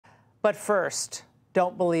But first,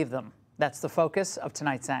 don't believe them. That's the focus of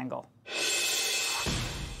tonight's angle.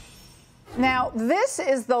 Now, this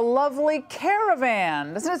is the lovely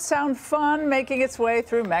caravan. Doesn't it sound fun, making its way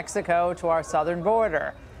through Mexico to our southern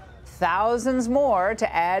border? Thousands more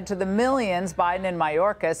to add to the millions Biden and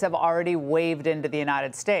Mayorkas have already waved into the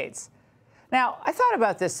United States. Now, I thought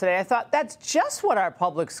about this today. I thought that's just what our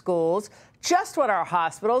public schools, just what our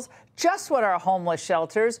hospitals, just what our homeless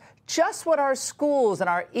shelters, just what our schools and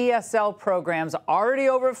our ESL programs already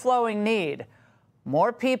overflowing need.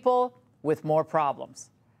 More people with more problems.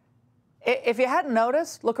 If you hadn't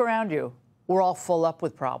noticed, look around you. We're all full up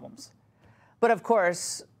with problems. But of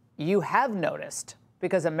course, you have noticed,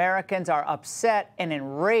 because Americans are upset and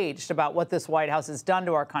enraged about what this White House has done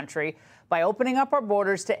to our country by opening up our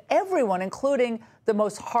borders to everyone, including the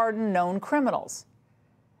most hardened known criminals.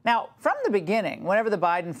 Now, from the beginning, whenever the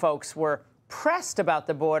Biden folks were pressed about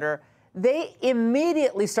the border, they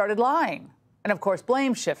immediately started lying and, of course,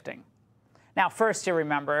 blame shifting. Now, first, you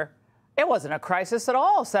remember, it wasn't a crisis at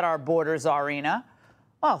all, said our border czarina.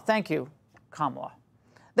 Well, thank you, Kamala.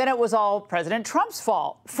 Then it was all President Trump's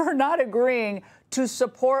fault for not agreeing to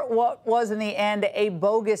support what was in the end a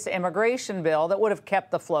bogus immigration bill that would have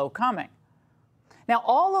kept the flow coming. Now,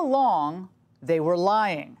 all along, they were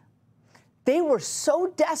lying. They were so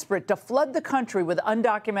desperate to flood the country with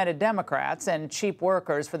undocumented Democrats and cheap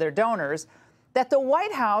workers for their donors that the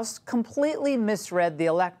White House completely misread the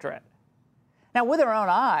electorate. Now, with our own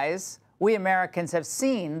eyes, we Americans have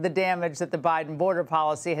seen the damage that the Biden border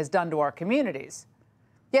policy has done to our communities.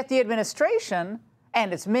 Yet the administration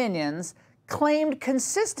and its minions claimed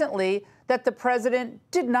consistently that the president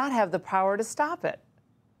did not have the power to stop it.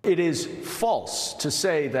 It is false to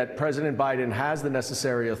say that President Biden has the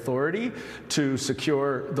necessary authority to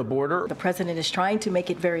secure the border. The president is trying to make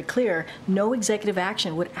it very clear no executive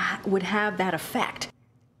action would have that effect.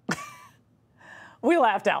 We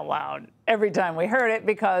laughed out loud every time we heard it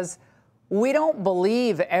because we don't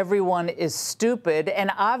believe everyone is stupid.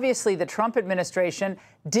 And obviously, the Trump administration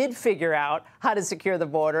did figure out how to secure the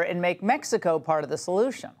border and make Mexico part of the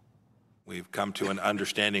solution. We've come to an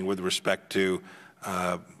understanding with respect to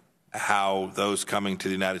how those coming to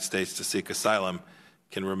the United States to seek asylum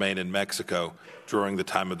can remain in Mexico during the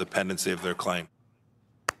time of the pendency of their claim.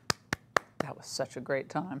 That was such a great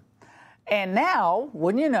time. And now,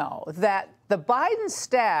 wouldn't you know, that the Biden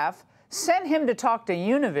staff sent him to talk to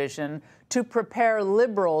Univision to prepare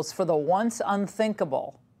liberals for the once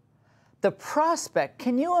unthinkable. The prospect,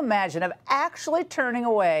 can you imagine, of actually turning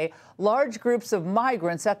away large groups of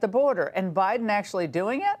migrants at the border, and Biden actually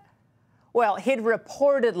doing it? Well, he'd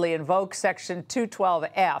reportedly invoked Section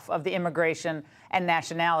 212F of the Immigration and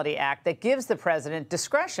Nationality Act that gives the president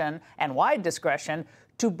discretion, and wide discretion,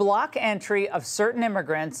 to block entry of certain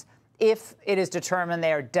immigrants if it is determined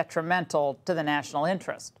they are detrimental to the national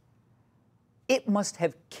interest. It must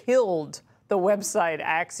have killed the website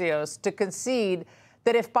Axios to concede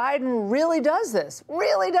that if Biden really does this,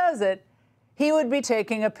 really does it, he would be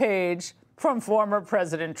taking a page from former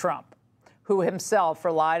President Trump, who himself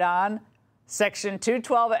relied on Section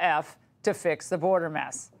 212F to fix the border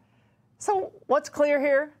mess. So what's clear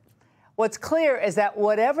here? What's clear is that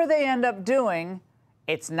whatever they end up doing,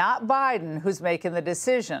 it's not Biden who's making the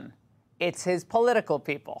decision. It's his political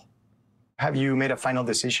people. Have you made a final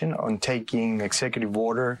decision on taking executive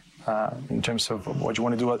order in terms of what you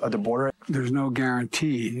want to do at the border? There's no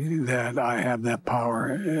guarantee that I have that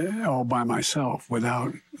power all by myself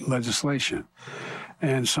without legislation.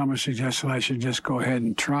 And some have suggested I should just go ahead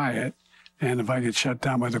and try it. And if I get shut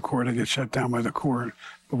down by the court, I get shut down by the court.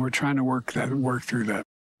 But we're trying to work through that.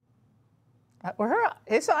 Were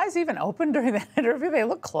his eyes even open during that interview? They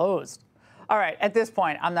look closed. All right, at this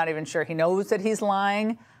point, I'm not even sure he knows that he's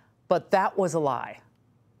lying, but that was a lie.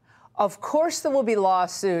 Of course there will be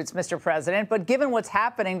lawsuits, Mr. President, but given what's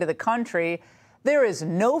happening to the country, there is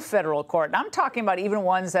no federal court, and I'm talking about even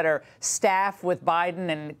ones that are staffed with Biden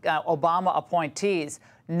and Obama appointees.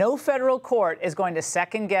 No federal court is going to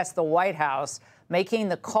second-guess the White House making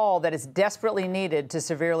the call that is desperately needed to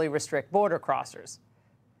severely restrict border crossers.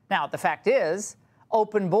 Now, the fact is,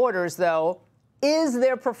 open borders, though, is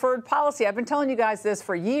their preferred policy. I've been telling you guys this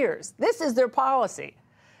for years. This is their policy.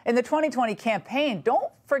 In the 2020 campaign,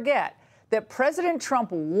 don't forget that President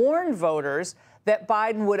Trump warned voters that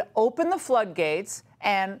Biden would open the floodgates,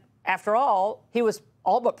 and after all, he was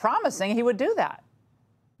all but promising he would do that.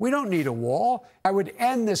 We don't need a wall. I would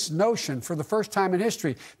end this notion for the first time in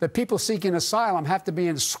history that people seeking asylum have to be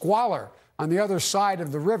in squalor on the other side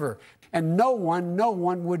of the river, and no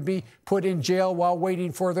one would be put in jail while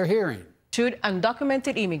waiting for their hearing. Should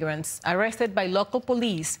undocumented immigrants arrested by local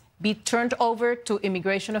police be turned over to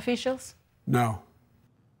immigration officials? No.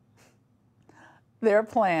 Their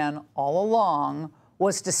plan all along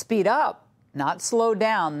was to speed up, not slow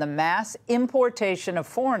down, the mass importation of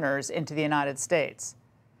foreigners into the United States.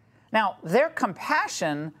 Now, their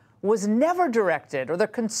compassion was never directed, or their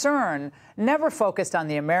concern never focused on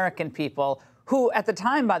the American people, who at the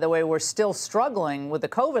time, by the way, were still struggling with the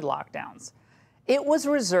COVID lockdowns. It was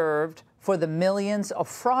reserved for the millions of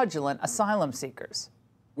fraudulent asylum seekers.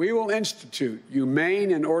 We will institute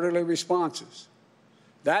humane and orderly responses.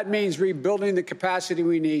 That means rebuilding the capacity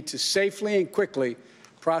we need to safely and quickly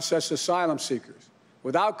process asylum seekers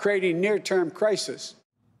without creating near-term crisis.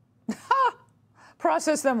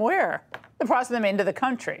 Process them where? Process them into the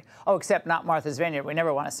country. Oh, except not Martha's Vineyard. We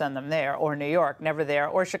never want to send them there. Or New York, never there.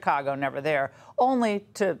 Or Chicago, never there. Only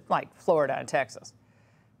to, like, Florida and Texas.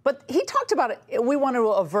 But he talked about it. We want to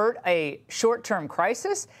avert a short-term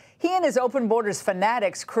crisis. He and his open borders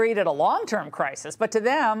fanatics created a long-term crisis. But to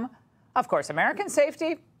them, of course, American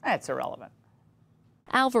safety, that's irrelevant.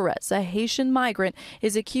 Alvarez, a Haitian migrant,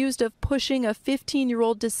 is accused of pushing a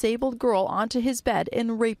 15-year-old disabled girl onto his bed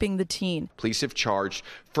and raping the teen. Police have charged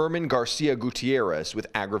Fermin Garcia Gutierrez with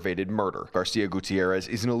aggravated murder. Garcia Gutierrez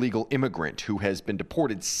is an illegal immigrant who has been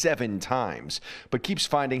deported 7 times, but keeps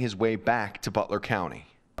finding his way back to Butler County.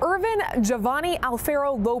 Irvin Giovanni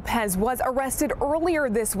Alfaro Lopez was arrested earlier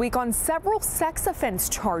this week on several sex offense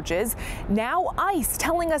charges. Now ICE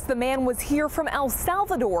telling us the man was here from El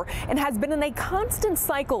Salvador and has been in a constant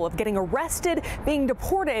cycle of getting arrested, being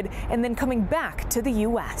deported, and then coming back to the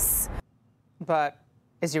U.S. But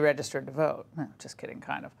is he registered to vote? No, just kidding,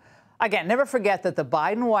 kind of. Again, never forget that the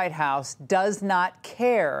Biden White House does not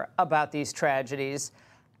care about these tragedies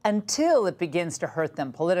until it begins to hurt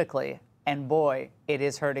them politically. And boy, it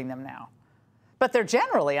is hurting them now. But they're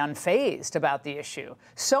generally unfazed about the issue.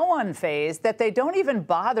 So unfazed that they don't even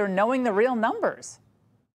bother knowing the real numbers.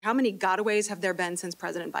 How many gotaways have there been since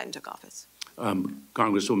President Biden took office?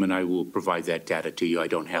 Congresswoman, I will provide that data to you. I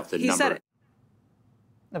don't have the number. He said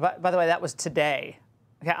it. By the way, that was today.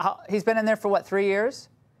 He's been in there for, what, 3 years?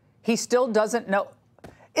 He still doesn't know.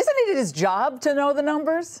 Isn't it his job to know the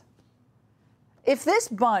numbers? If this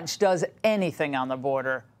bunch does anything on the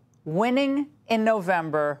border, winning in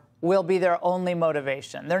November will be their only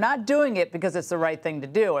motivation. They're not doing it because it's the right thing to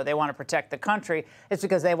do or they want to protect the country. It's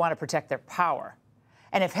because they want to protect their power.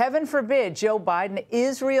 And if, heaven forbid, Joe Biden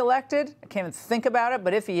is reelected, I can't even think about it,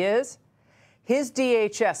 but if he is, his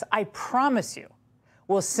DHS, I promise you,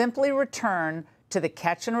 will simply return to the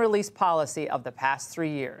catch and release policy of the past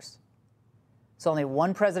 3 years. It's only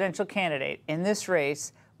one presidential candidate in this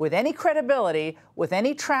race with any credibility, with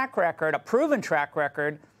any track record, a proven track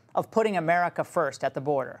record, of putting America first at the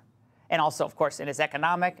border. And also, of course, in his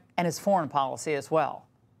economic and his foreign policy as well.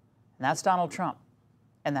 And that's Donald Trump.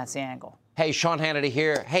 And that's The Angle. Hey, Sean Hannity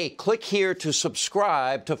here. Hey, click here to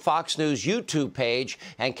subscribe to Fox News YouTube page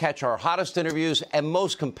and catch our hottest interviews and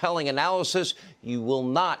most compelling analysis. You will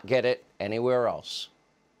not get it anywhere else.